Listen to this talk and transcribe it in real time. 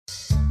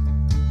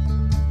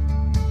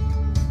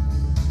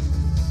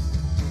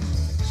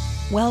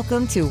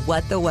Welcome to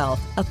What the Wealth,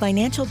 a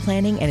financial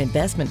planning and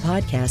investment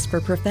podcast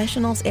for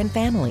professionals and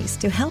families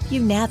to help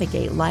you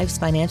navigate life's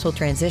financial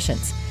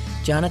transitions.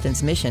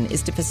 Jonathan's mission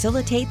is to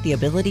facilitate the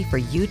ability for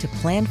you to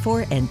plan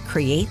for and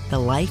create the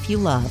life you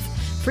love,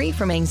 free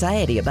from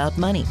anxiety about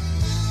money.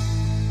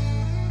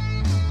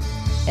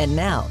 And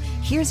now,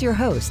 here's your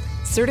host,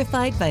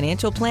 certified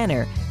financial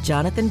planner,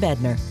 Jonathan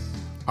Bednar.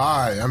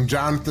 Hi, I'm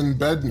Jonathan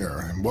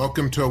Bednar, and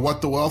welcome to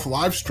What the Wealth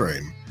live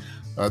stream.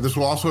 This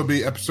will also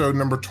be episode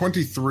number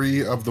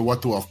 23 of the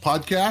What the Wealth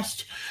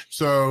podcast.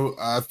 So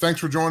thanks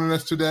for joining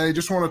us today.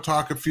 Just want to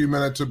talk a few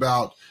minutes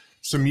about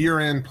some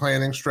year-end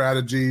planning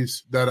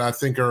strategies that I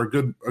think are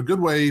a good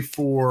way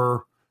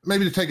for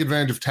maybe to take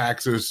advantage of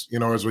taxes,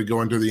 as we go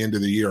into the end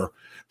of the year.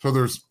 So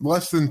there's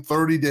less than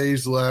 30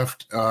 days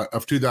left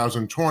of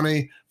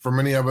 2020. For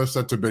many of us,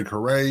 that's a big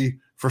hooray.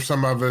 For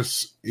some of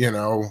us,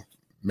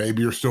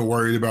 maybe you're still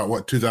worried about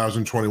what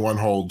 2021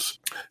 holds.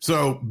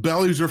 So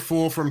bellies are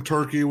full from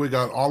turkey. We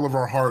got all of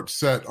our hearts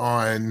set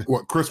on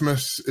what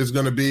Christmas is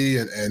going to be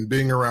and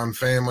being around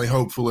family,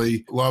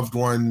 hopefully, loved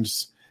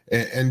ones,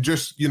 and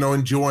just,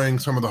 enjoying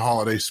some of the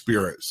holiday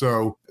spirit.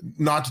 So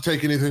not to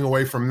take anything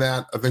away from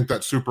that. I think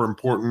that's super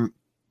important.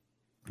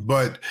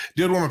 But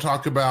did want to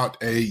talk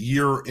about a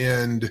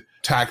year-end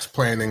tax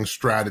planning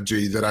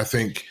strategy that I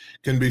think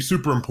can be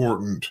super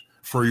important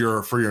for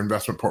your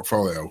investment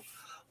portfolio.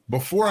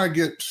 Before I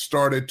get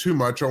started too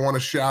much, I want to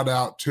shout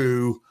out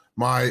to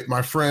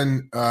my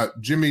friend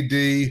Jimmy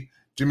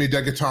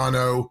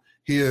DeGaetano.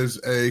 He is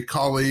a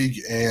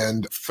colleague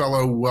and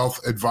fellow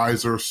wealth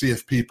advisor,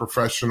 CFP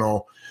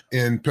professional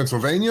in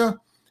Pennsylvania.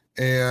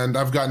 And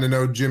I've gotten to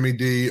know Jimmy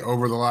D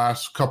over the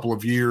last couple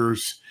of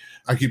years.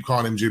 I keep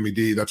calling him Jimmy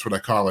D. That's what I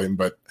call him,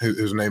 but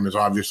his name is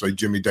obviously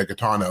Jimmy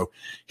DeGaetano.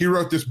 He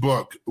wrote this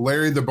book,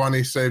 Larry the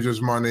Bunny Saves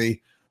His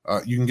Money.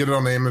 You can get it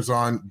on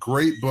Amazon.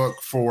 Great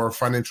book for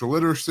financial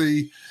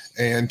literacy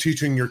and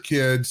teaching your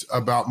kids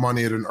about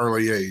money at an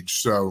early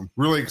age. So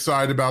really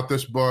excited about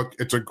this book.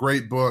 It's a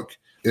great book.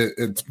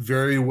 It's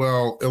very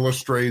well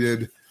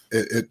illustrated.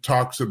 It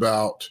talks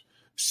about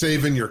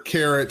saving your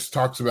carrots,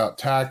 talks about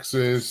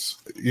taxes,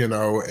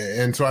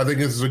 and so I think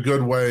this is a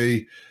good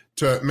way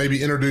to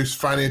maybe introduce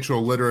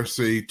financial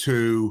literacy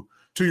to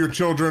your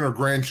children or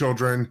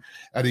grandchildren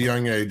at a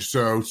young age.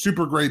 So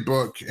super great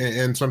book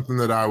and something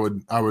that I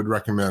would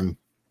recommend.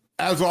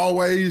 As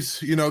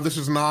always, this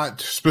is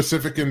not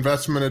specific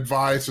investment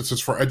advice. This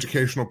is for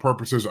educational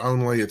purposes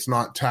only. It's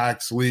not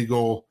tax,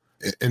 legal,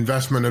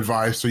 investment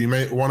advice. So you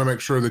may want to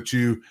make sure that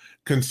you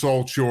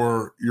consult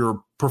your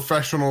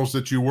professionals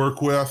that you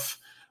work with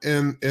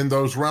in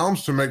those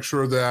realms to make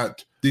sure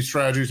that these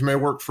strategies may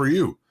work for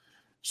you.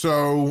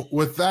 So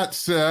with that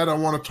said, I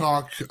want to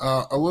talk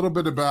a little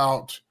bit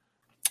about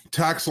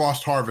tax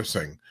loss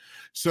harvesting.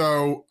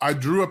 So I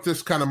drew up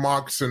this kind of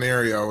mock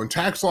scenario, and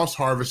tax loss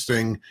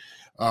harvesting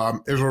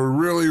is a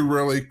really,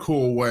 really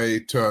cool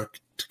way to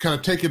kind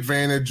of take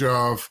advantage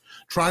of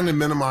trying to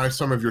minimize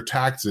some of your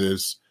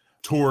taxes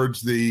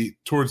towards the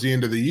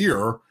end of the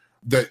year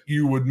that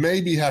you would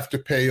maybe have to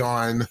pay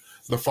on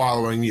the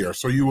following year.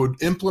 So you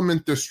would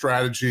implement this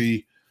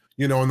strategy,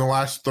 in the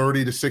last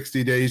 30 to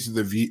 60 days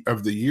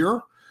of the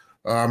year,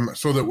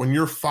 so that when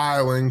you're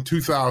filing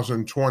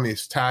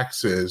 2020's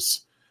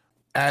taxes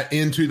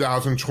in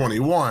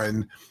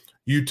 2021,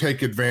 you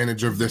take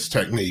advantage of this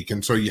technique.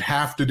 And so you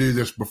have to do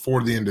this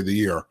before the end of the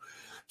year.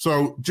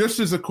 So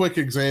just as a quick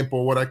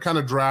example, what I kind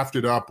of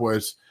drafted up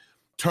was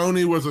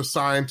Tony was a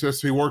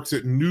scientist. He works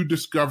at New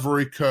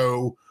Discovery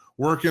Co.,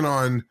 working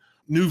on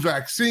new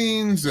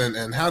vaccines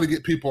and how to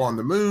get people on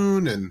the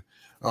moon and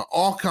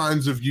all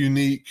kinds of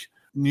unique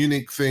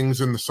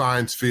things in the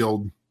science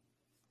field.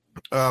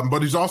 But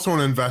he's also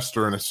an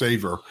investor and a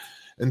saver.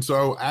 And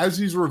so as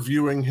he's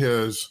reviewing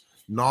his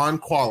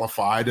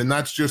non-qualified, and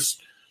that's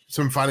just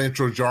some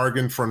financial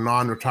jargon for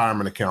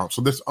non-retirement accounts.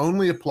 So this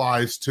only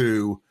applies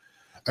to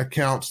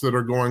accounts that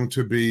are going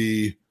to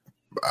be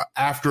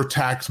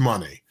after-tax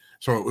money.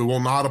 So it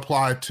will not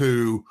apply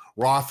to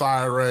Roth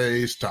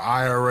IRAs, to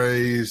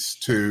IRAs,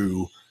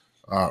 to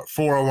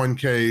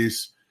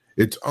 401ks.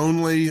 It's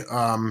only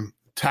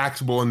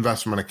taxable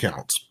investment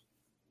accounts.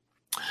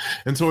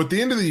 And so at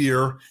the end of the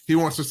year, he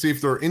wants to see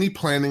if there are any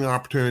planning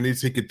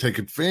opportunities he could take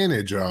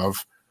advantage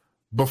of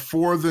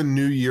before the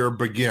new year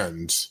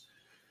begins.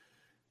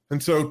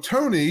 And so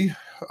Tony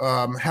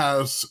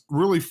has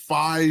really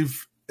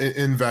 5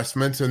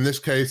 investments. In this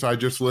case, I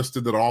just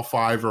listed that all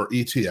 5 are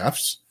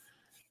ETFs.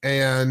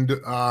 And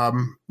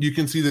you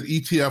can see that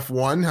ETF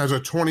 1 has a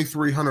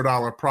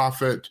 $2,300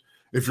 profit.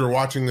 If you're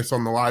watching this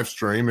on the live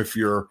stream, if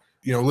you're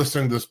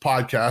listening to this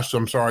podcast,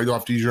 I'm sorry, you'll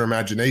have to use your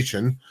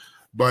imagination.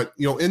 But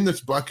in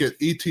this bucket,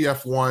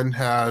 ETF 1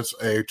 has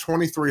a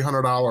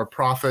 $2,300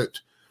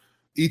 profit.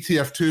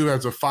 ETF 2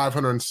 has a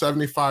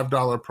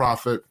 $575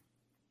 profit.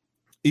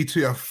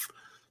 ETF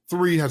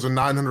 3 has a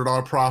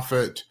 $900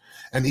 profit,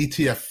 and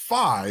ETF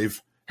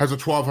 5 has a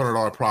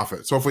 $1,200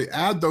 profit. So if we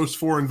add those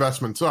 4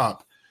 investments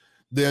up,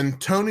 then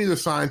Tony the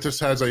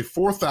scientist has a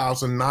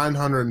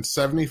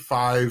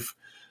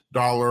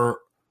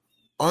 $4,975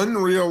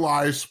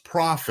 unrealized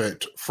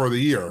profit for the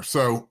year.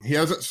 So he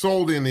hasn't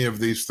sold any of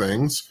these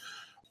things,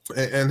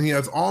 and he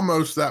has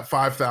almost that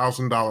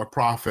 $5,000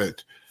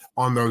 profit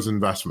on those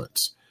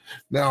investments.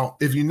 Now,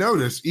 if you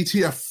notice,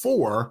 ETF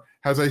 4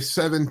 has a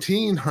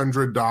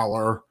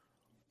 $1,700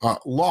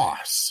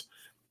 loss.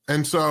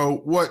 And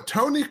so what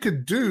Tony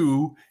could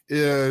do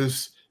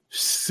is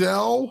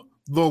sell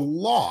the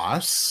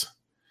loss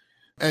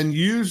and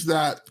use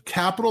that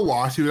capital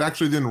loss. He would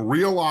actually then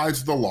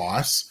realize the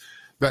loss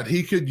that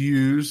he could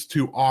use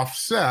to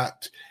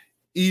offset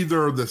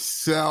either the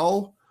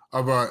sell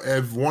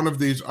of one of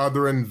these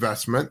other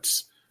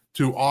investments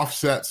to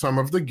offset some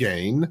of the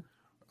gain,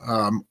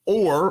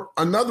 or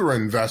another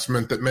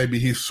investment that maybe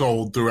he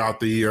sold throughout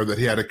the year that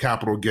he had a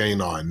capital gain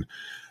on.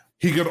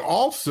 He could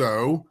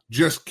also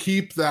just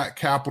keep that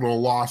capital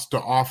loss to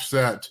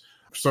offset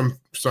some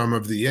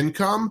of the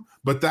income,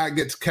 but that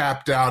gets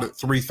capped out at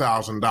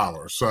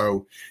 $3,000.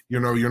 So,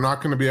 you're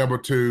not going to be able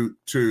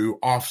to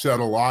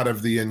offset a lot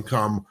of the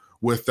income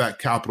with that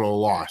capital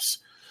loss.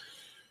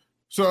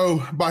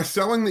 So by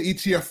selling the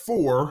ETF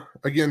 4,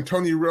 again,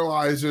 Tony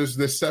realizes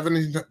this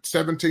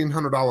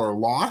 $1,700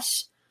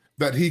 loss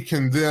that he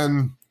can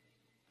then,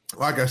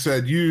 like I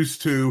said, use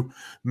to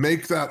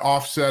make that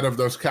offset of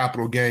those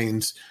capital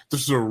gains.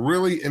 This is a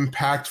really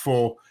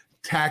impactful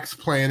tax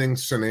planning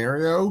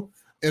scenario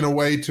in a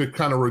way to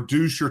kind of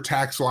reduce your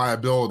tax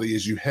liability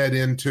as you head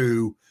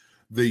into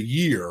the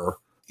year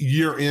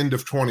end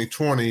of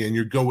 2020 and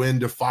you go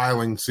into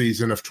filing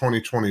season of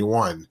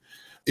 2021.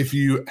 If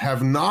you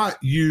have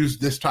not used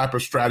this type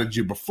of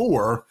strategy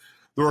before,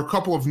 there are a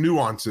couple of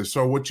nuances.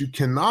 So what you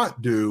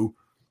cannot do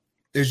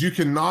is you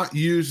cannot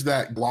use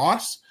that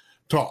loss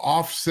to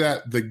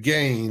offset the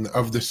gain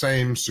of the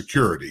same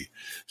security.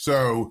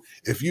 So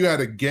if you had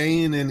a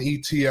gain in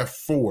ETF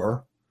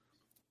 4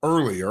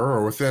 earlier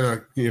or within a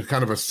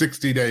kind of a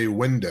 60-day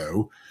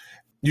window,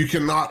 you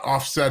cannot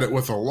offset it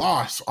with a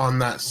loss on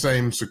that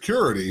same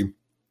security.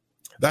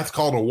 That's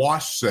called a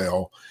wash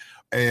sale,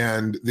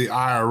 and the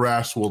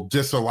IRS will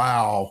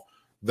disallow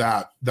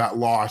that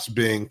loss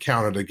being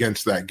counted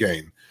against that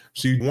gain.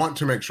 So you want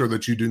to make sure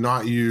that you do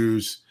not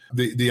use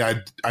the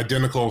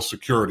identical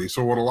security.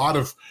 So what a lot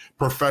of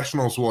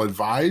professionals will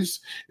advise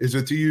is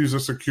that to use a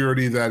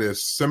security that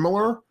is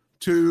similar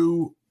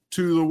to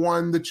the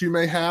one that you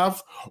may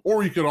have,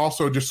 or you could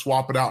also just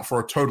swap it out for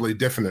a totally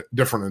different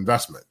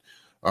investment.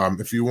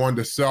 If you wanted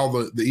to sell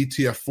the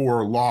ETF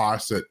 4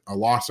 loss at a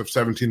loss of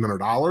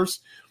 $1,700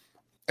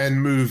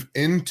 and move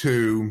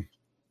into,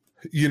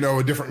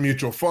 a different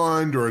mutual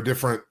fund or a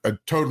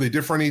totally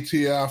different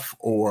ETF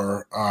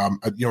or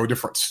a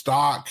different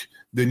stock,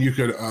 then you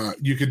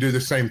could do the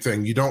same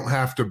thing. You don't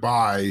have to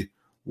buy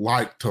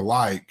like to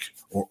like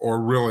or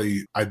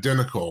really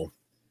identical.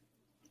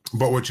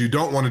 But what you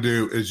don't want to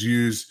do is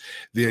use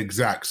the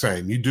exact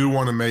same. You do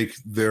want to make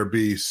there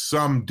be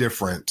some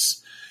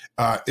difference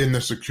in the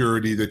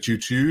security that you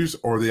choose,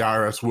 or the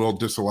IRS will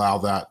disallow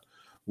that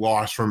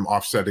loss from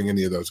offsetting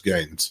any of those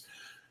gains.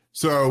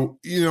 So,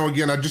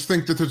 again, I just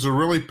think that there's a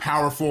really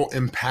powerful,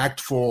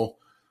 impactful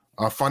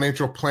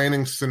financial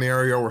planning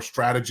scenario or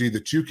strategy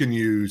that you can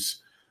use,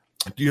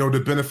 to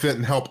benefit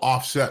and help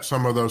offset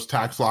some of those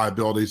tax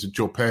liabilities that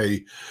you'll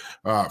pay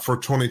for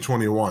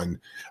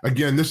 2021.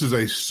 Again, this is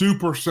a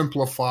super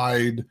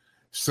simplified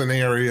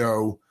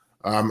scenario,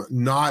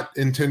 not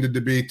intended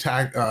to be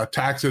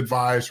tax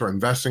advice or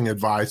investing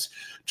advice.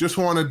 Just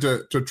wanted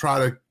to try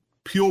to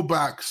peel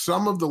back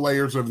some of the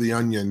layers of the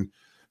onion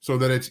so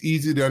that it's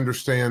easy to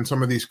understand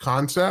some of these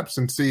concepts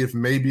and see if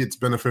maybe it's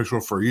beneficial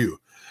for you.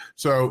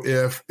 So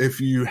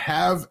if you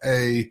have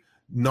a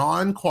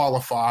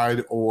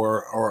non-qualified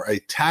or a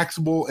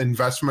taxable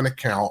investment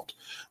account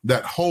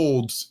that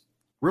holds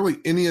really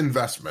any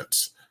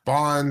investments,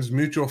 bonds,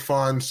 mutual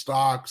funds,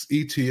 stocks,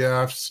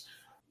 ETFs,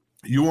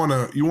 you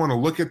want to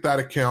look at that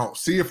account,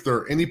 see if there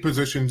are any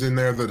positions in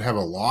there that have a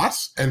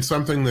loss and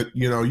something that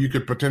you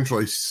could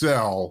potentially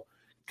sell,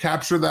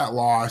 capture that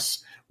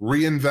loss,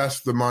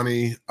 reinvest the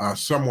money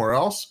somewhere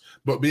else,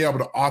 but be able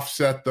to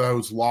offset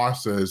those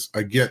losses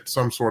against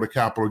some sort of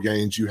capital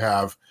gains you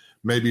have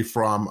maybe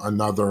from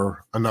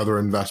another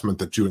investment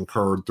that you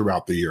incurred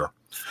throughout the year.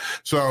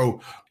 So,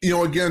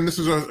 again, this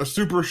is a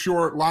super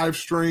short live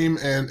stream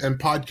and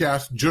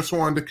podcast. Just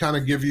wanted to kind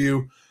of give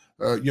you,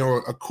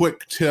 a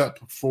quick tip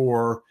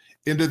for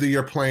end of the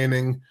year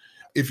planning.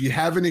 If you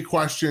have any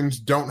questions,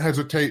 don't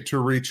hesitate to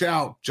reach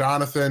out,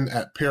 Jonathan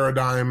at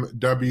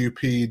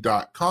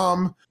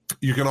ParadigmWP.com.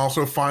 You can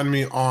also find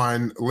me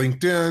on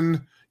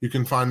LinkedIn. You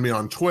can find me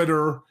on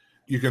Twitter.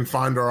 You can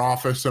find our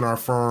office and our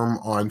firm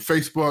on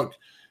Facebook.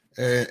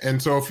 And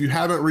so if you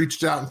haven't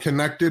reached out and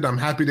connected, I'm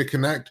happy to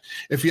connect.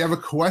 If you have a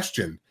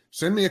question,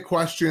 send me a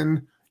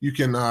question. You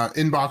can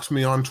inbox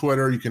me on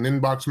Twitter. You can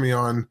inbox me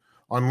on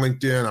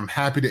LinkedIn. I'm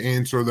happy to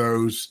answer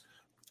those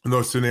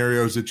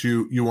scenarios that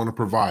you want to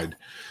provide.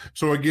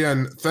 So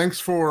again, thanks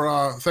for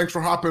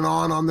hopping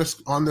on this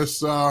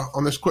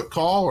quick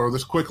call or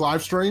this quick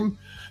live stream.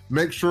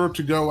 Make sure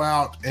to go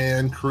out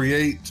and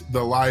create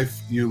the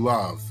life you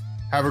love.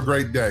 Have a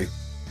great day.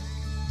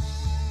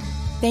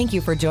 Thank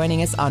you for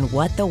joining us on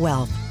What the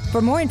Wealth.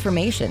 For more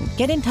information,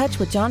 get in touch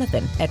with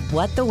Jonathan at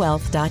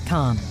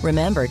whatthewealth.com.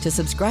 Remember to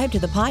subscribe to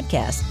the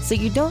podcast so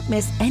you don't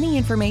miss any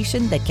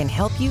information that can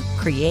help you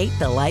create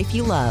the life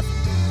you love.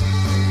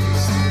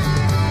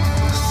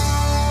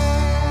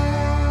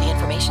 The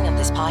information of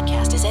this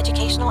podcast is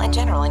educational and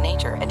general in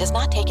nature and does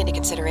not take into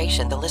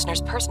consideration the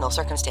listener's personal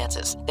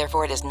circumstances.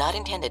 Therefore, it is not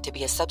intended to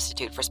be a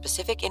substitute for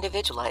specific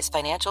individualized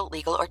financial,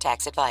 legal, or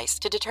tax advice.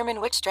 To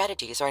determine which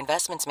strategies or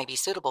investments may be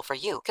suitable for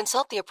you,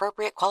 consult the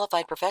appropriate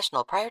qualified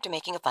professional prior to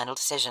making a final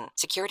decision.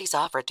 Securities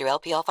offered through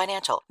LPL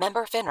Financial,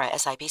 member FINRA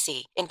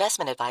SIPC.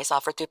 Investment advice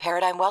offered through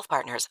Paradigm Wealth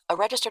Partners, a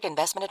registered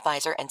investment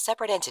advisor and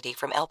separate entity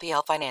from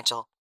LPL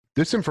Financial.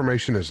 This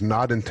information is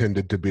not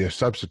intended to be a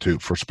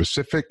substitute for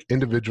specific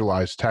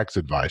individualized tax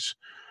advice.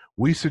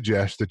 We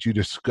suggest that you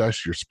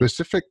discuss your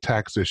specific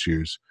tax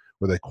issues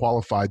with a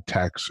qualified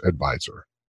tax advisor.